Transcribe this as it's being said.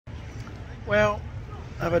Well,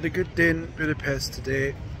 I've had a good day in Budapest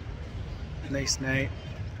today. Nice night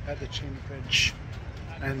at the chain bridge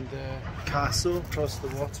and the castle across the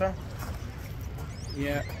water.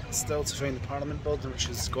 Yeah, still to find the Parliament building, which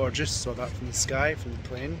is gorgeous. Saw that from the sky, from the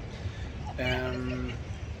plane. And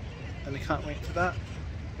I can't wait for that.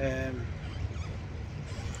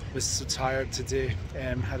 Was so tired today.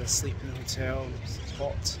 Had a sleep in the hotel. It was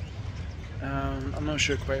hot. I'm not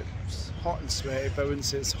sure quite. It's hot and sweaty, but I wouldn't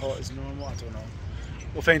say it's hot as normal. I don't know.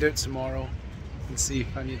 We'll find out tomorrow and see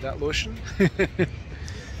if I need that lotion. But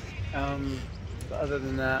other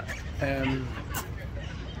than that,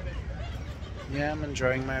 yeah, I'm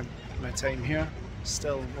enjoying my time here.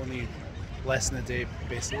 Still only less than a day,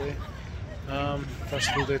 basically.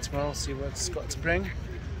 First full day tomorrow, see what it's got to bring.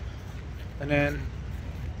 And then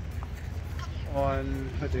on,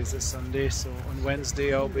 what day is this, Sunday? So on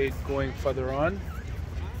Wednesday I'll be going further on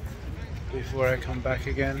before I come back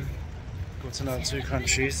again. Go to another two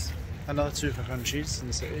countries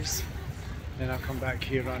and cities. Then I'll come back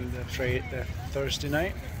here on the Thursday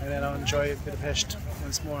night, and then I'll enjoy Budapest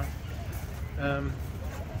once more.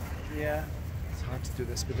 Yeah, it's hard to do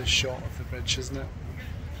this with this shot of the bridge, isn't it?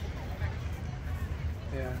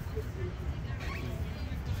 Yeah.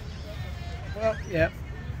 Well, yeah.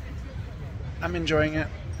 I'm enjoying it.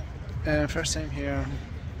 First time here,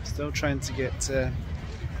 still trying to get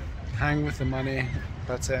hang with the money,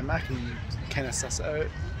 but I can kind of suss it out.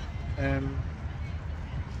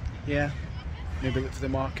 Yeah, maybe look for the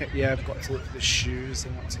market. Yeah, I've got to look for the shoes. I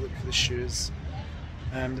want to look for the shoes.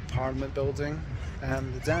 The Parliament building,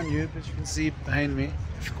 the Danube, as you can see behind me.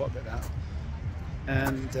 I forgot about that.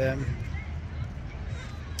 And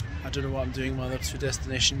I don't know what I'm doing with my other two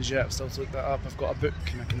destinations yet. I've still to look that up. I've got a book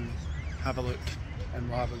and I can have a look, and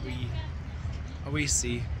we'll have a wee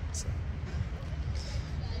see. So,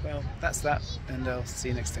 well, that's that, and I'll see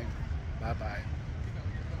you next time. Bye bye.